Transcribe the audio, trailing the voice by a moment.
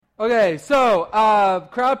Okay, so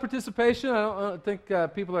crowd participation. I don't think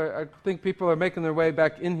people are. I think people are making their way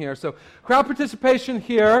back in here. So crowd participation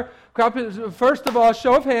here. First of all,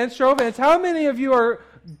 show of hands. Show of hands. How many of you are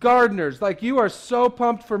gardeners? Like you are so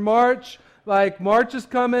pumped for March. Like March is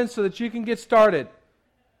coming so that you can get started.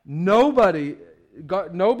 Nobody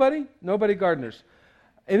gardeners.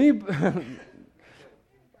 Any?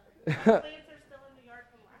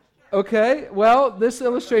 Okay, well, this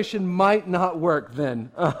illustration might not work then.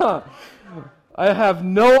 I have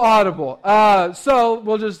no audible. So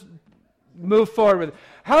we'll just move forward with it.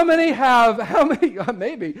 How many have,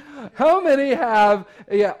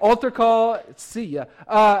 altar call, see ya.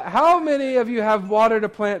 How many of you have watered a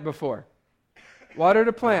plant before? Watered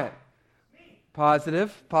a plant.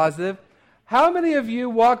 Positive. How many of you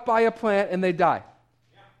walk by a plant and they die?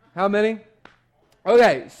 How many?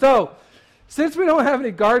 Okay, so since we don't have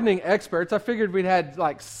any gardening experts, I figured we'd had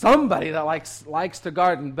like somebody that likes to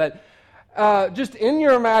garden. But just in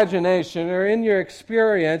your imagination or in your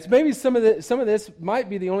experience, maybe some of this might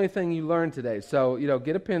be the only thing you learn today. So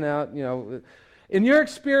get a pen out. In your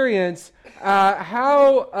experience,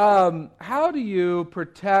 how do you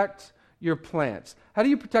protect your plants? How do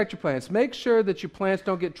you protect your plants? Make sure that your plants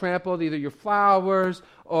don't get trampled, either your flowers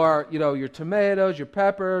or, your tomatoes, your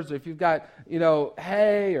peppers, or if you've got,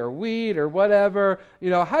 hay or wheat or whatever.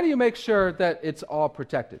 How do you make sure that it's all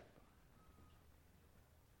protected?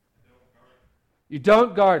 You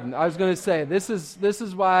don't garden. I was going to say, this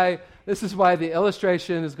is why the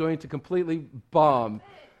illustration is going to completely bomb.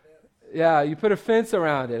 Yeah, you put a fence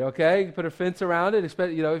around it, okay? You put a fence around it,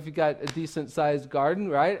 especially, if you've got a decent-sized garden,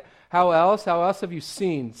 right? How else have you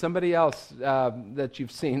seen somebody else that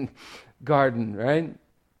you've seen garden, right?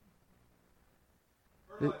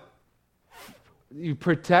 Fertilizer. You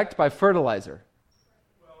protect by fertilizer.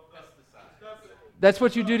 Well, that's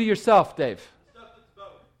what you do to yourself, Dave.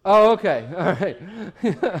 Oh, okay. All right.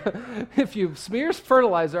 If you smear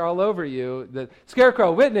fertilizer all over you, the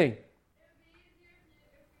Scarecrow, Whitney.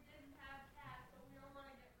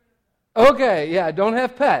 Okay, yeah, don't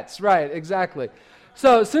have pets. Right, exactly.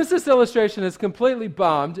 So since this illustration is completely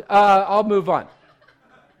bombed, I'll move on.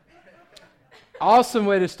 Awesome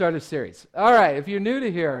way to start a series. All right, if you're new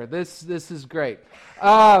to here, this is great.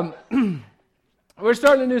 We're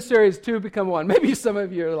starting a new series, Two Become One. Maybe some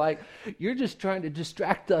of you are like, you're just trying to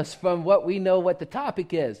distract us from what we know what the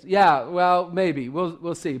topic is. Yeah, well, maybe.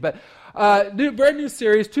 We'll see. But brand new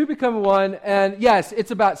series, Two Become One, and yes,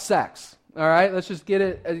 it's about sex. All right, let's just get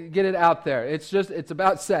it out there. It's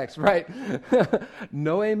about sex, right?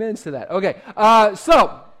 No amens to that. Okay,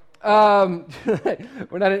 so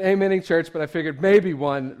we're not an amening church, but I figured maybe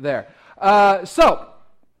one there. So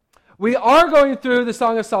we are going through the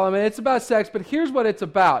Song of Solomon. It's about sex, but here's what it's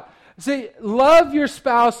about. See, love your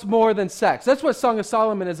spouse more than sex. That's what Song of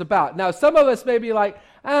Solomon is about. Now, some of us may be like,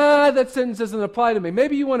 that sentence doesn't apply to me.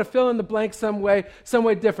 Maybe you want to fill in the blank some way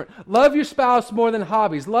different. Love your spouse more than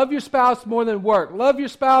hobbies. Love your spouse more than work. Love your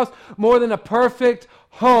spouse more than a perfect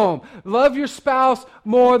home. Love your spouse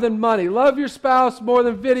more than money. Love your spouse more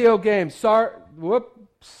than video games.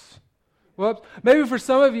 Whoops. Maybe for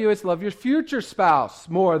some of you, it's love your future spouse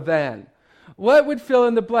more than. What would fill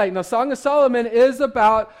in the blank? Now, Song of Solomon is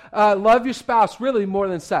about love your spouse really more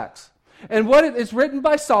than sex. And it's written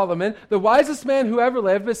by Solomon, the wisest man who ever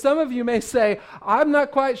lived. But some of you may say, I'm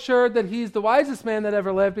not quite sure that he's the wisest man that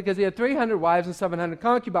ever lived because he had 300 wives and 700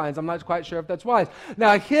 concubines. I'm not quite sure if that's wise.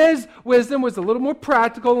 Now, his wisdom was a little more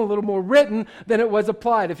practical and a little more written than it was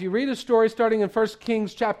applied. If you read a story starting in 1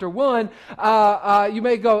 Kings chapter 1, you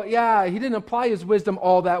may go, yeah, he didn't apply his wisdom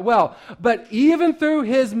all that well. But even through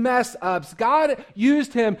his mess-ups, God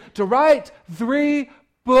used him to write 3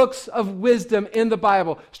 books of wisdom in the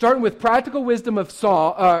Bible, starting with practical wisdom of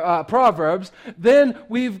Proverbs. Then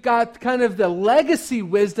we've got kind of the legacy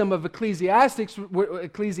wisdom of Ecclesiastes,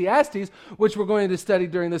 which we're going to study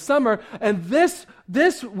during the summer. And this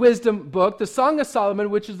wisdom book, the Song of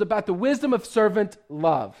Solomon, which is about the wisdom of servant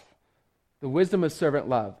love. The wisdom of servant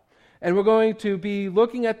love. And we're going to be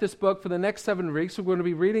looking at this book for the next 7 weeks. We're going to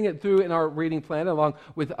be reading it through in our reading plan along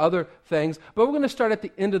with other things. But we're going to start at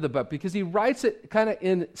the end of the book because he writes it kind of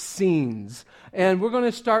in scenes. And we're going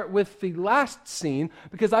to start with the last scene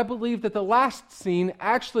because I believe that the last scene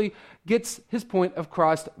actually gets his point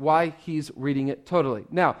across why he's reading it totally.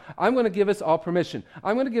 Now, I'm going to give us all permission.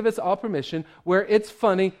 I'm going to give us all permission where it's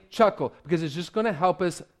funny, chuckle, because it's just going to help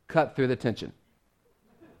us cut through the tension.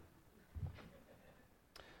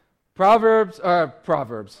 Proverbs,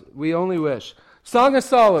 we only wish. Song of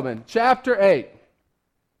Solomon, chapter 8,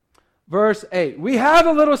 verse 8. We have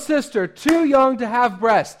a little sister, too young to have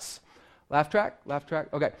breasts. Laugh track?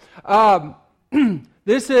 Okay.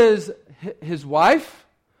 This is his wife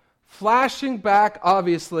flashing back,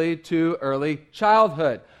 obviously, to early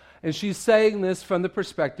childhood. And she's saying this from the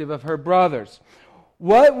perspective of her brothers.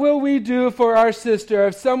 What will we do for our sister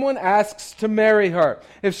if someone asks to marry her?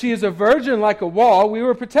 If she is a virgin like a wall, we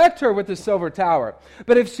will protect her with a silver tower.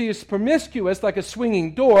 But if she is promiscuous like a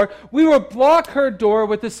swinging door, we will block her door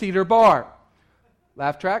with a cedar bar.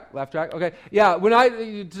 Laugh track? Okay. Yeah, when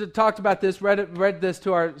I talked about this, read this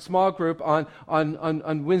to our small group on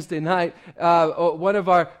Wednesday night, one of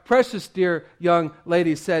our precious dear young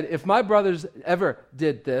ladies said, if my brothers ever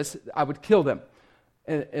did this, I would kill them.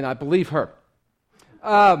 And I believe her.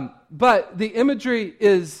 But the imagery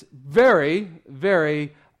is very,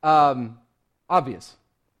 very obvious,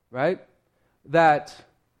 right? That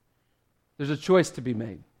there's a choice to be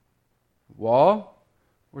made. Wall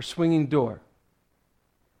or swinging door?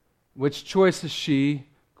 Which choice is she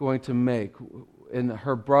going to make in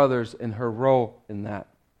her brothers and her role in that?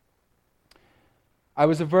 I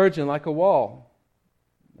was a virgin like a wall.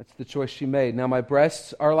 That's the choice she made. Now my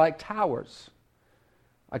breasts are like towers.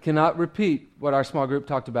 I cannot repeat what our small group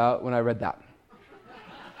talked about when I read that.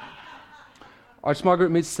 Our small group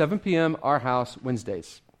meets 7 p.m., our house,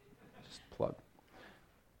 Wednesdays. Just plug.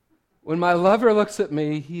 When my lover looks at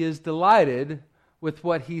me, he is delighted with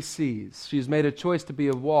what he sees. She's made a choice to be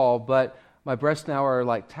a wall, but my breasts now are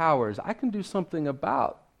like towers. I can do something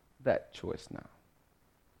about that choice now.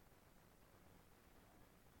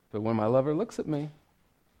 But when my lover looks at me,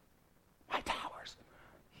 my towers,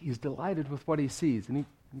 he's delighted with what he sees. And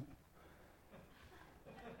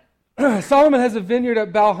Solomon has a vineyard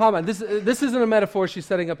at Baal-Hamon. This isn't a metaphor. She's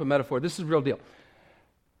setting up a metaphor. This is real deal.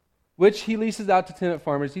 Which he leases out to tenant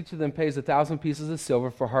farmers. Each of them pays 1,000 pieces of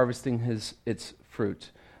silver for harvesting its fruit.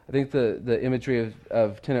 I think the imagery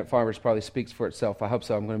of tenant farmers probably speaks for itself. I hope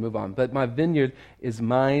so. I'm going to move on. But my vineyard is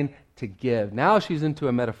mine to give. Now she's into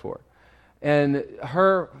a metaphor. And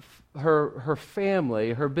her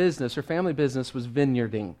family, her family business was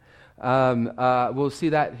vineyarding. We'll see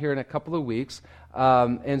that here in a couple of weeks.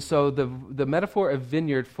 And so the metaphor of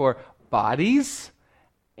vineyard for bodies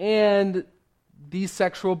and the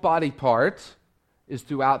sexual body part is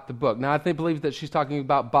throughout the book. Now, I believe that she's talking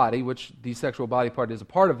about body, which the sexual body part is a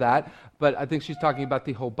part of that, but I think she's talking about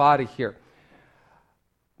the whole body here.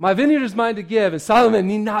 My vineyard is mine to give, and Solomon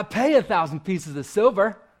need not pay 1,000 pieces of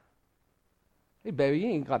silver. Hey, baby, you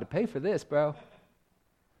ain't got to pay for this, bro.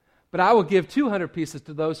 But I will give 200 pieces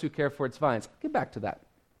to those who care for its vines. I'll get back to that.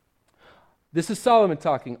 This is Solomon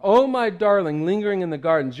talking. Oh, my darling, lingering in the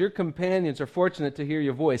gardens, your companions are fortunate to hear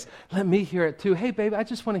your voice. Let me hear it too. Hey, baby, I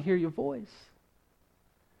just want to hear your voice.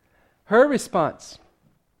 Her response,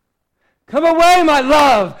 come away, my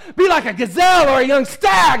love. Be like a gazelle or a young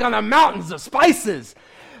stag on the mountains of spices.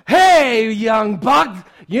 Hey, young buck,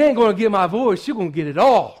 you ain't going to get my voice. You're going to get it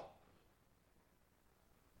all.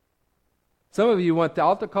 Some of you want the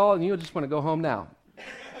altar call and you just want to go home now.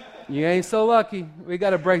 You ain't so lucky. We got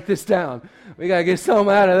to break this down. We got to get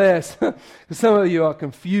something out of this. Some of you are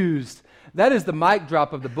confused. That is the mic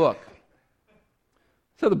drop of the book.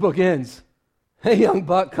 So the book ends. Hey, young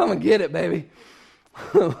buck, come and get it, baby.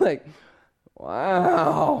 Like,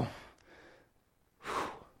 wow. All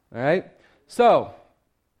right. So,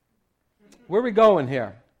 where are we going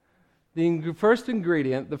here? The first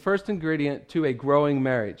ingredient to a growing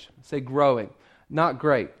marriage. Say growing, not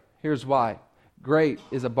great. Here's why. Great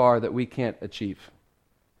is a bar that we can't achieve.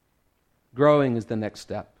 Growing is the next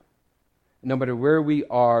step. No matter where we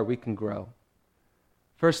are, we can grow.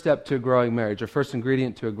 First step to a growing marriage, or first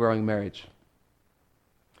ingredient to a growing marriage,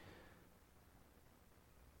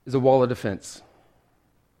 is a wall of defense.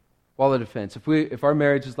 Wall of defense. If our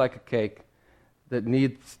marriage is like a cake that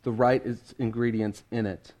needs the right ingredients in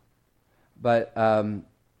it, but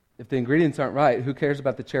if the ingredients aren't right, who cares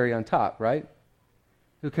about the cherry on top, right?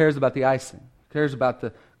 Who cares about the icing? Who cares about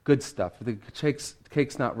the good stuff? If the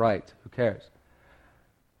cake's not right, who cares?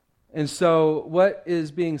 And so what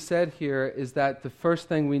is being said here is that the first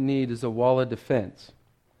thing we need is a wall of defense.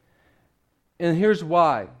 And here's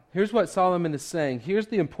why. Here's what Solomon is saying. Here's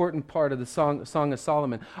the important part of the Song of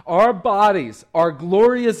Solomon. Our bodies are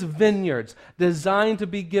glorious vineyards designed to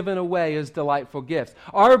be given away as delightful gifts.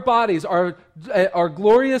 Our bodies are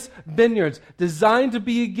glorious vineyards designed to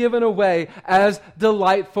be given away as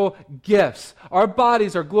delightful gifts. Our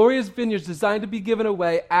bodies are glorious vineyards designed to be given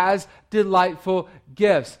away as delightful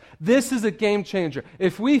gifts. This is a game changer.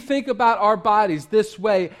 If we think about our bodies this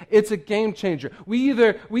way, it's a game changer. We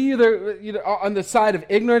either are on the side of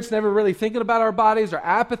ignorance, never really thinking about our bodies, or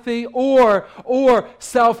apathy, or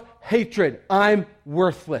self-hatred. I'm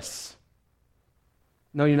worthless.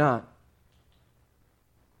 No, you're not.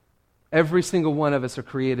 Every single one of us are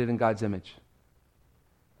created in God's image.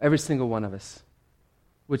 Every single one of us.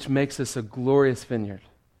 Which makes us a glorious vineyard,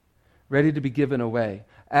 ready to be given away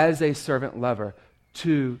as a servant lover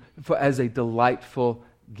as a delightful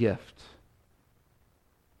gift.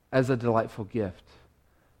 As a delightful gift.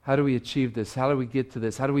 How do we achieve this? How do we get to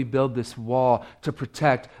this? How do we build this wall to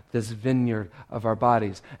protect this vineyard of our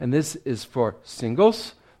bodies? And this is for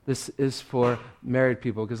singles. This is for married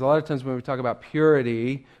people. Because a lot of times when we talk about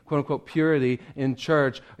purity, quote-unquote purity in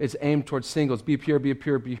church, it's aimed towards singles. Be pure, be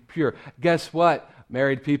pure, be pure. Guess what?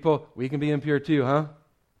 Married people, we can be impure too, huh?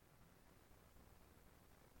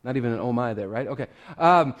 Not even an oh my there, right? Okay.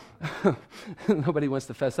 Nobody wants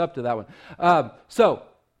to fess up to that one. So,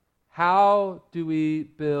 how do we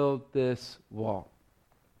build this wall?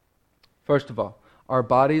 First of all, our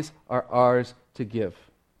bodies are ours to give.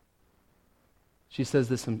 She says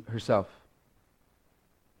this herself.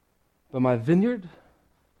 But my vineyard,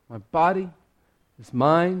 my body, is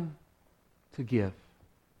mine to give.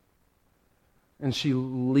 And she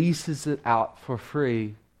leases it out for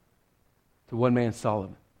free to one man,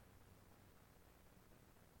 Solomon.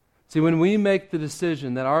 See, when we make the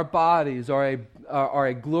decision that our bodies are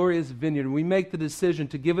a glorious vineyard, and we make the decision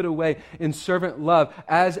to give it away in servant love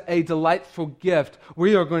as a delightful gift,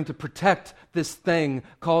 we are going to protect this thing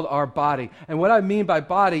called our body. And what I mean by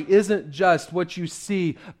body isn't just what you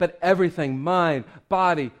see, but everything, mind,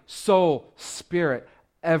 body, soul, spirit,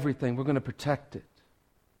 everything. We're going to protect it.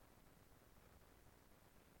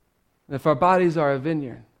 And if our bodies are a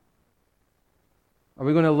vineyard, are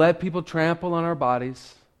we going to let people trample on our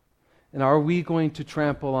bodies? And are we going to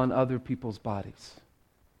trample on other people's bodies?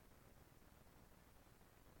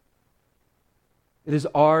 It is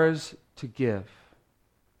ours to give.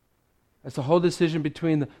 That's the whole decision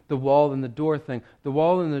between the wall and the door thing. The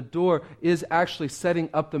wall and the door is actually setting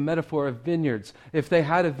up the metaphor of vineyards. If they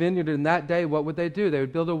had a vineyard in that day, what would they do? They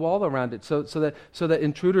would build a wall around it so that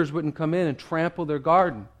intruders wouldn't come in and trample their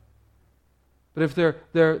garden. But if their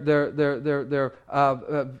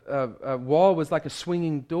wall was like a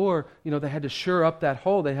swinging door, they had to shore up that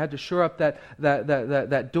hole. They had to shore up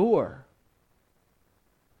that door.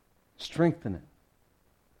 Strengthen it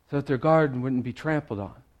so that their garden wouldn't be trampled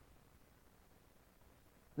on.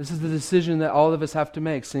 This is the decision that all of us have to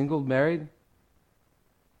make. Single, married.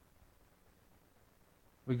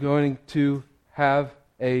 We're going to have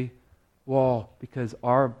a wall because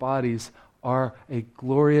our bodies are a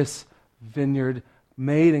glorious vineyard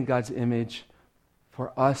made in God's image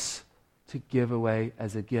for us to give away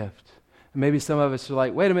as a gift. And maybe some of us are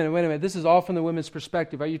like, wait a minute, this is all from the women's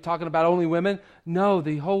perspective. Are you talking about only women? No,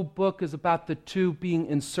 the whole book is about the two being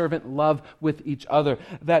in servant love with each other.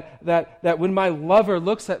 That when my lover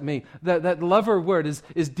looks at me, that lover word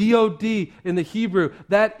is D-O-D in the Hebrew.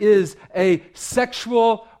 That is a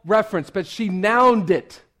sexual reference, but she nouned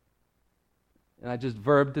it. And I just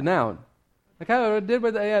verbed to noun. Like how I did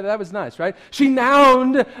with that was nice, right? She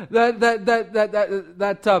nouned that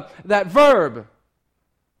verb,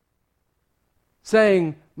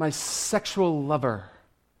 saying, "My sexual lover,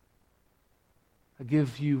 I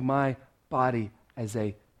give you my body as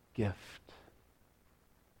a gift."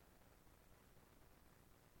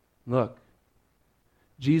 Look,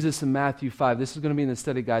 Jesus in Matthew 5. This is going to be in the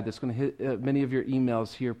study guide. That's going to hit many of your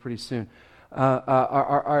emails here pretty soon.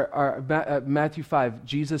 Matthew 5,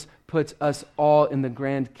 Jesus puts us all in the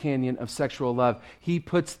Grand Canyon of sexual love. He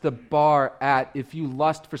puts the bar at, if you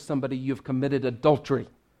lust for somebody, you've committed adultery.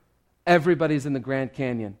 Everybody's in the Grand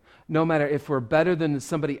Canyon. No matter if we're better than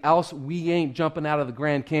somebody else, we ain't jumping out of the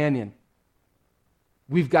Grand Canyon.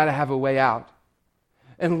 We've got to have a way out.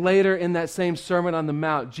 And later in that same Sermon on the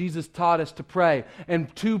Mount, Jesus taught us to pray.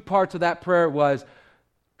 And two parts of that prayer was,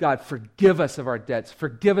 God, forgive us of our debts,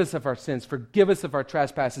 forgive us of our sins, forgive us of our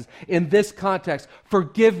trespasses. In this context,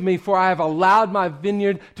 forgive me for I have allowed my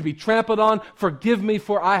vineyard to be trampled on. Forgive me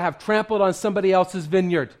for I have trampled on somebody else's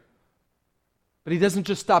vineyard. But he doesn't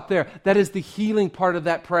just stop there. That is the healing part of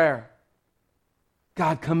that prayer.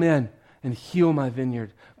 God, come in and heal my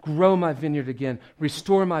vineyard. Grow my vineyard again.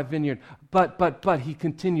 Restore my vineyard. But he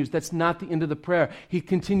continues. That's not the end of the prayer. He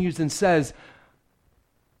continues and says,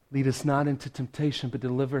 lead us not into temptation, but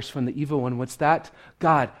deliver us from the evil one. What's that?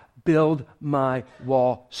 God, build my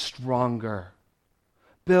wall stronger.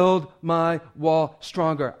 Build my wall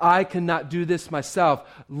stronger. I cannot do this myself.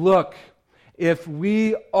 Look, if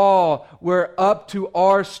we all were up to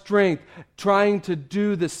our strength trying to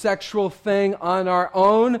do the sexual thing on our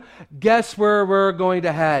own, guess where we're going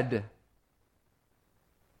to head?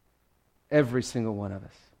 Every single one of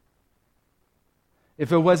us.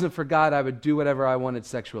 If it wasn't for God, I would do whatever I wanted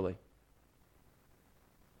sexually.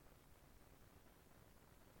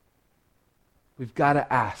 we've got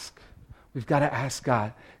to ask. We've got to ask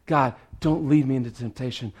God, God, don't lead me into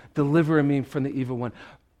temptation. Deliver me from the evil one.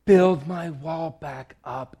 Build my wall back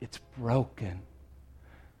up. It's broken.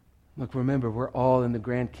 Look, remember, we're all in the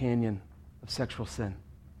Grand Canyon of sexual sin.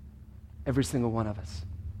 Every single one of us.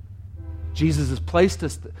 Jesus placed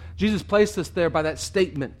us there by that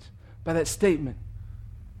statement. By that statement.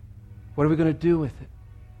 What are we going to do with it?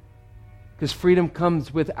 Because freedom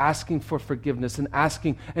comes with asking for forgiveness and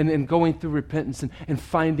asking and going through repentance and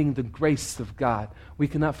finding the grace of God. We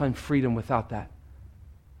cannot find freedom without that.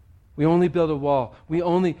 We only build a wall. We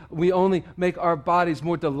only make our bodies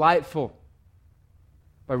more delightful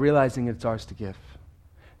by realizing it's ours to give.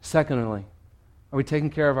 Secondly, are we taking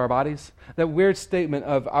care of our bodies? That weird statement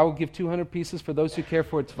of, I will give 200 pieces for those who care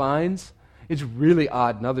for its vines, it's really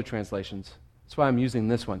odd in other translations. That's why I'm using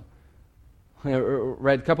this one. I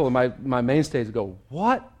read a couple of my mainstays and go,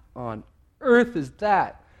 what on earth is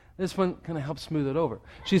that? This one kind of helps smooth it over.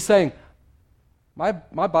 She's saying, my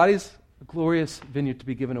body's a glorious vineyard to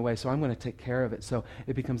be given away, so I'm going to take care of it. So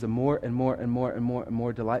it becomes a more and more and more and more and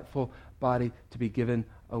more delightful body to be given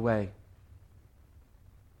away.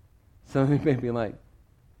 Some of you may be like,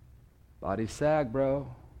 body sag,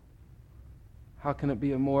 bro. How can it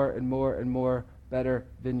be a more and more and more better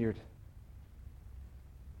vineyard?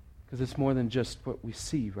 Because it's more than just what we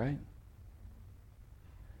see, right?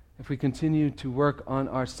 If we continue to work on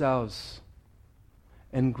ourselves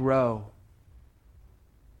and grow,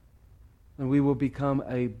 then we will become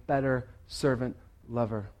a better servant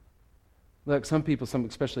lover. Look, some people,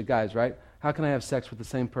 especially guys, right? How can I have sex with the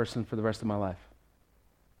same person for the rest of my life?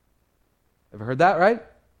 Ever heard that, right?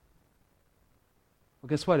 Well,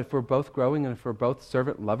 guess what? If we're both growing and if we're both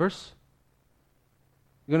servant lovers,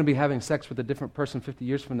 you're going to be having sex with a different person 50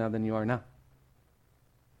 years from now than you are now.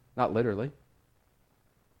 Not literally.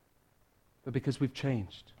 But because we've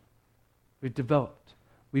changed. We've developed.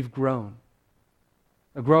 We've grown.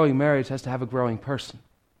 A growing marriage has to have a growing person.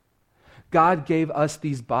 God gave us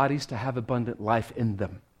these bodies to have abundant life in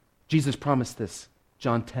them. Jesus promised this,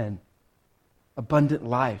 John 10. Abundant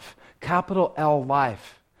life. Capital L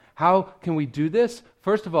life. How can we do this?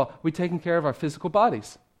 First of all, we're taking care of our physical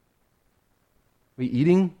bodies. We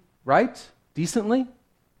eating right? Decently?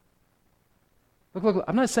 Look,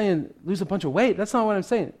 I'm not saying lose a bunch of weight. That's not what I'm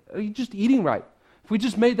saying. Are you just eating right? If we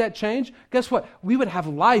just made that change, guess what? We would have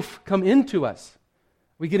life come into us.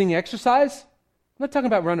 Are we getting exercise? I'm not talking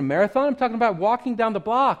about running a marathon. I'm talking about walking down the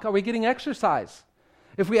block. Are we getting exercise?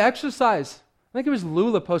 If we exercise, I think it was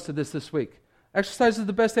Lula posted this week. Exercise is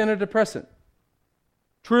the best antidepressant.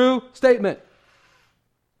 True statement.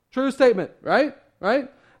 True statement, right?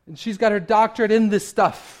 Right? And she's got her doctorate in this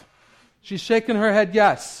stuff. She's shaking her head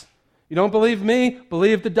yes. You don't believe me?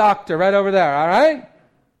 Believe the doctor right over there, all right?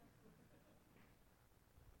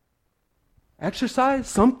 Exercise,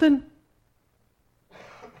 something?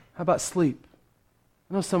 How about sleep?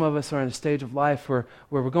 I know some of us are in a stage of life where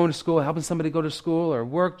we're going to school, helping somebody go to school or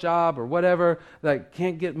work, job, or whatever, that I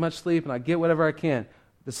can't get much sleep and I get whatever I can.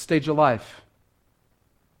 This stage of life.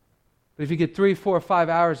 But if you get 3, 4, 5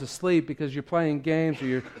 hours of sleep because you're playing games or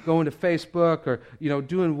you're going to Facebook or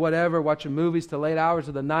doing whatever, watching movies till late hours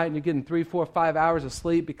of the night and you're getting 3, 4, 5 hours of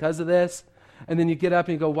sleep because of this, and then you get up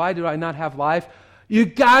and you go, why do I not have life? You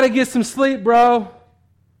got to get some sleep, bro.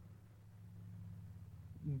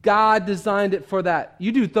 God designed it for that.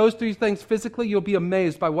 You do those 3 things physically, you'll be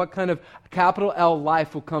amazed by what kind of capital L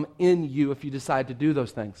life will come in you if you decide to do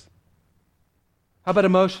those things. How about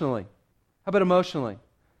emotionally?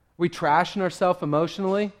 We trashing ourselves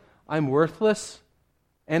emotionally. I'm worthless.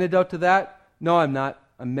 Antidote to that? No, I'm not.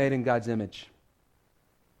 I'm made in God's image.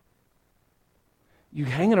 You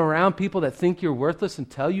hanging around people that think you're worthless and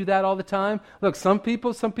tell you that all the time? Look, some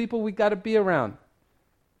people we got to be around.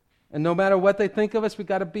 And no matter what they think of us, we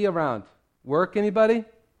got to be around. Work, anybody?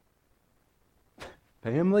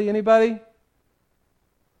 Family, anybody?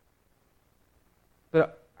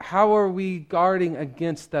 But how are we guarding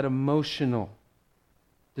against that emotional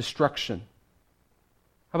destruction?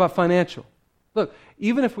 How about financial? Look,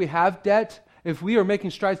 even if we have debt, if we are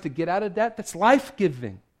making strides to get out of debt, that's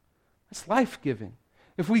life-giving. That's life-giving.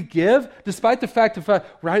 If we give, despite the fact of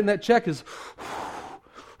writing that check is,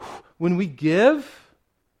 when we give,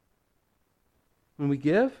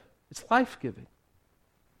 it's life-giving.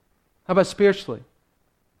 How about spiritually?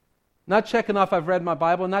 Not checking off I've read my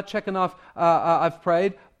Bible, not checking off I've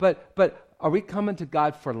prayed, but are we coming to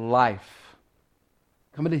God for life?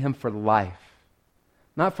 Coming to Him for life.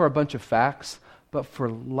 Not for a bunch of facts, but for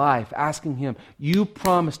life. Asking Him, you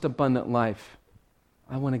promised abundant life.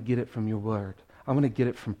 I want to get it from your word. I want to get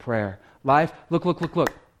it from prayer. Life, look.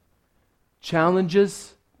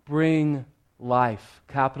 Challenges bring life,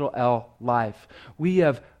 capital L, life. We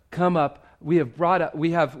have come up, we have brought up,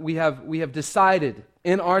 we have decided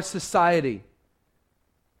in our society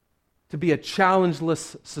to be a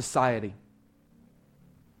challengeless society.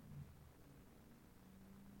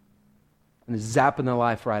 And it's zapping the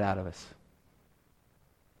life right out of us.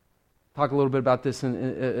 Talk a little bit about this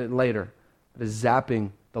later. But it's zapping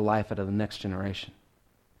the life out of the next generation.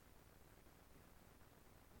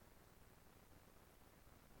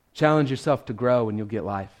 Challenge yourself to grow and you'll get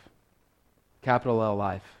life. Capital L,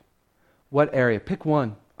 life. What area? Pick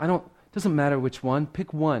one. Doesn't matter which one.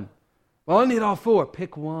 Pick one. Well, I need all four.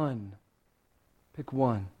 Pick one. Pick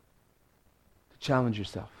one. To challenge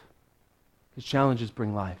yourself. Because challenges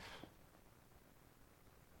bring life.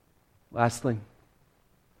 Lastly,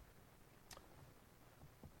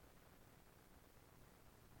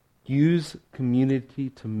 use community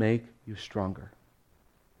to make you stronger.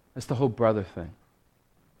 That's the whole brother thing.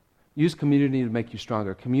 Use community to make you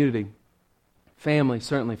stronger. Community, family,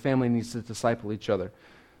 certainly family needs to disciple each other.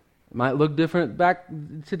 It might look different back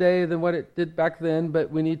today than what it did back then,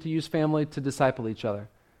 but we need to use family to disciple each other.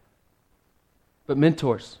 But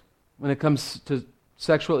mentors, when it comes to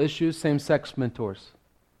sexual issues, same-sex mentors.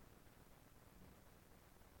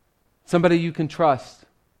 Somebody you can trust.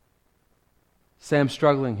 Say, I'm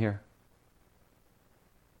struggling here.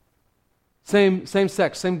 Same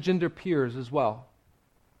sex, same gender peers as well.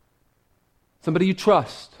 Somebody you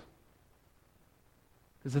trust.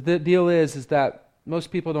 Because the deal is that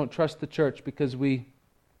most people don't trust the church because we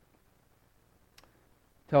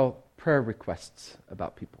tell prayer requests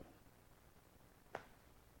about people.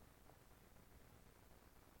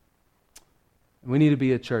 And we need to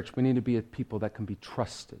be a church. We need to be a people that can be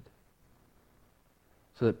trusted.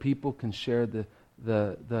 So that people can share the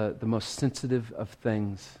most sensitive of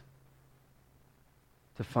things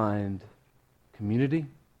to find community,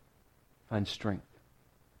 find strength.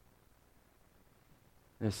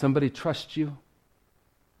 And if somebody trusts you,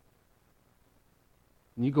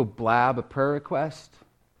 and you go blab a prayer request,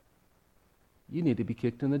 you need to be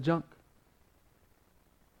kicked in the junk.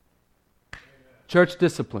 Amen. Church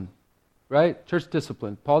discipline, right? Church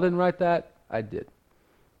discipline. Paul didn't write that. I did.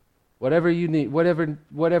 Whatever you need,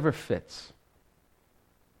 whatever fits.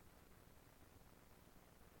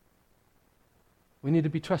 We need to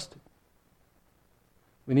be trusted.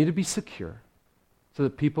 We need to be secure so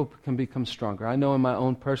that people can become stronger. I know in my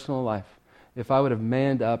own personal life, if I would have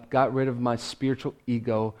manned up, got rid of my spiritual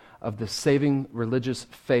ego of the saving religious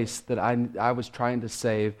face that I was trying to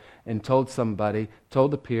save, and told somebody,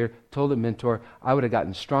 told a peer, told a mentor, I would have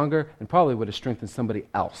gotten stronger and probably would have strengthened somebody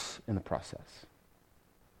else in the process.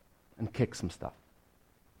 And kick some stuff.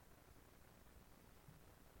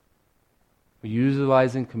 We're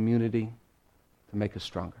utilizing community to make us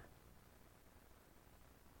stronger.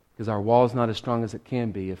 Because our wall is not as strong as it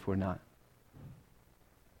can be if we're not.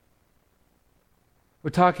 We're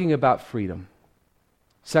talking about freedom.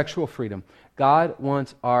 Sexual freedom. God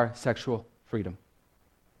wants our sexual freedom.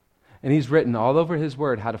 And He's written all over His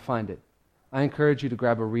Word how to find it. I encourage you to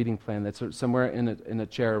grab a reading plan that's somewhere in a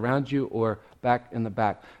chair around you or back in the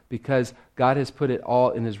back, because God has put it all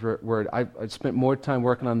in His Word. I spent more time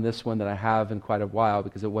working on this one than I have in quite a while,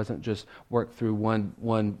 because it wasn't just work through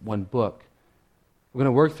one book. We're going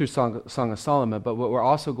to work through Song of Solomon, but what we're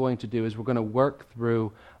also going to do is we're going to work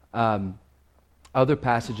through other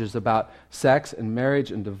passages about sex and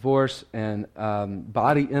marriage and divorce and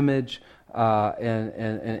body image and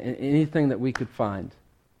anything that we could find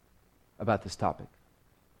about this topic.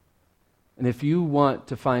 And if you want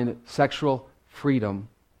to find sexual freedom,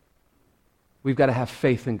 we've got to have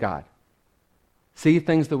faith in God. See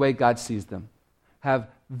things the way God sees them. Have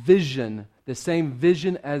vision, the same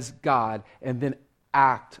vision as God, and then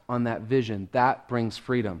act on that vision. That brings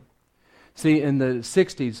freedom. See, in the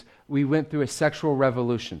 60s, we went through a sexual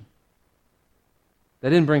revolution. That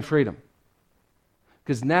didn't bring freedom.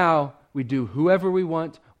 Because now we do whoever we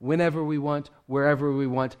want, whenever we want, wherever we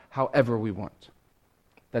want, however we want.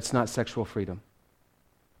 That's not sexual freedom.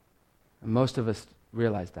 And most of us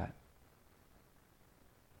realize that.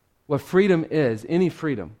 What freedom is, any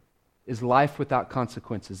freedom, is life without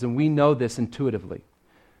consequences. And we know this intuitively.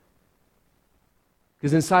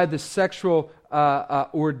 Because inside the sexual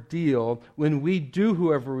ordeal, when we do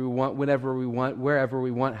whoever we want, whenever we want, wherever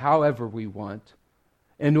we want, however we want,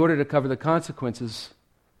 in order to cover the consequences,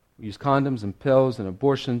 we use condoms and pills and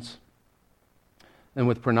abortions. And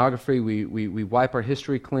with pornography, we wipe our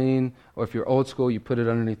history clean. Or if you're old school, you put it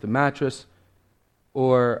underneath the mattress.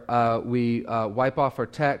 Or we wipe out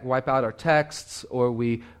our texts. Or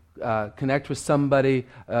we connect with somebody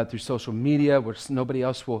through social media where nobody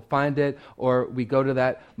else will find it, or we go to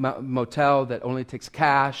that motel that only takes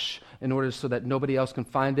cash in order so that nobody else can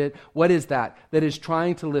find it. What is that? That is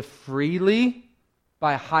trying to live freely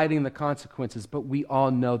by hiding the consequences. But we all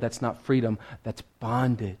know that's not freedom. That's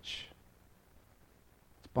bondage.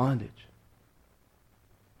 It's bondage.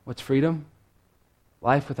 What's freedom?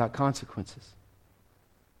 Life without consequences.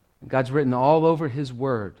 And God's written all over His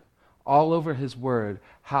Word,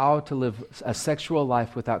 how to live a sexual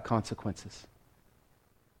life without consequences.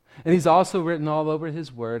 And He's also written all over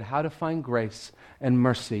His Word how to find grace and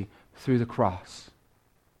mercy through the cross.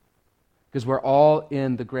 Because we're all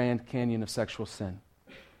in the Grand Canyon of sexual sin.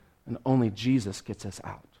 And only Jesus gets us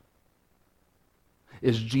out.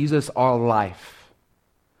 Is Jesus our life?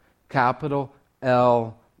 Capital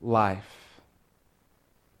L, life.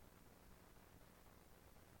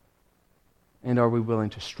 And are we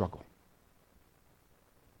willing to struggle?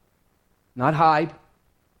 Not hide,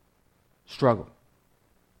 struggle.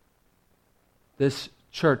 This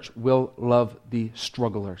church will love the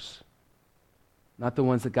strugglers. Not the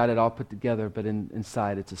ones that got it all put together, but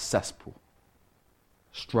inside it's a cesspool.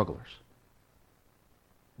 Strugglers.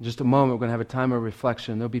 In just a moment, we're going to have a time of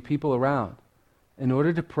reflection. There'll be people around in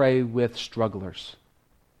order to pray with strugglers.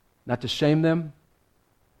 Not to shame them,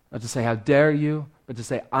 not to say, how dare you, but to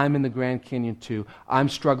say, I'm in the Grand Canyon too. I'm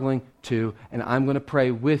struggling too, and I'm going to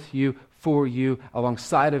pray with you, for you,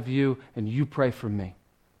 alongside of you, and you pray for me.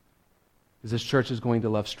 Because this church is going to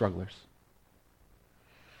love strugglers.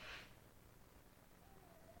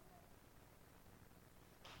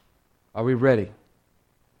 Are we ready?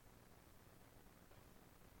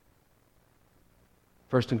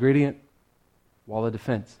 First ingredient, wall of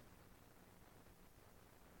defense.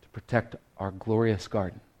 To protect our glorious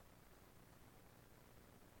garden.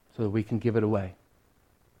 So that we can give it away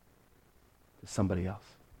to somebody else.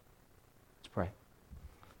 Let's pray.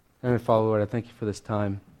 Heavenly Father, Lord, I thank you for this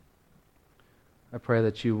time. I pray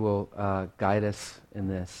that you will guide us in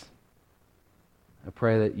this. I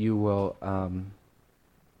pray that you will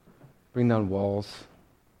bring down walls.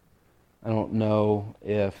 I don't know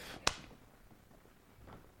if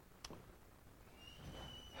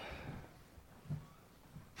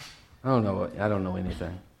I don't know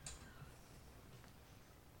anything.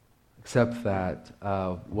 Except that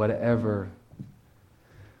whatever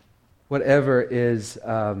is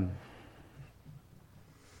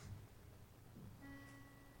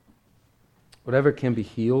whatever can be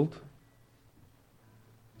healed,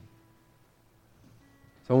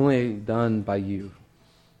 it's only done by you.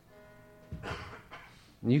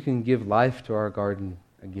 And you can give life to our garden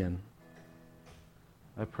again.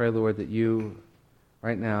 I pray, Lord, that you,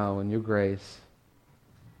 right now, in your grace,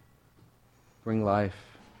 bring life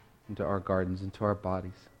into our gardens, into our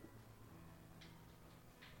bodies.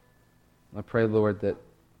 I pray, Lord, that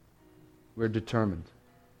we're determined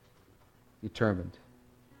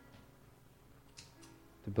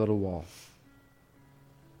to build a wall.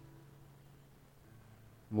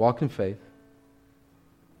 Walk in faith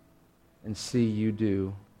and see you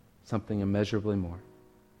do something immeasurably more.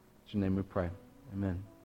 In your name we pray. Amen.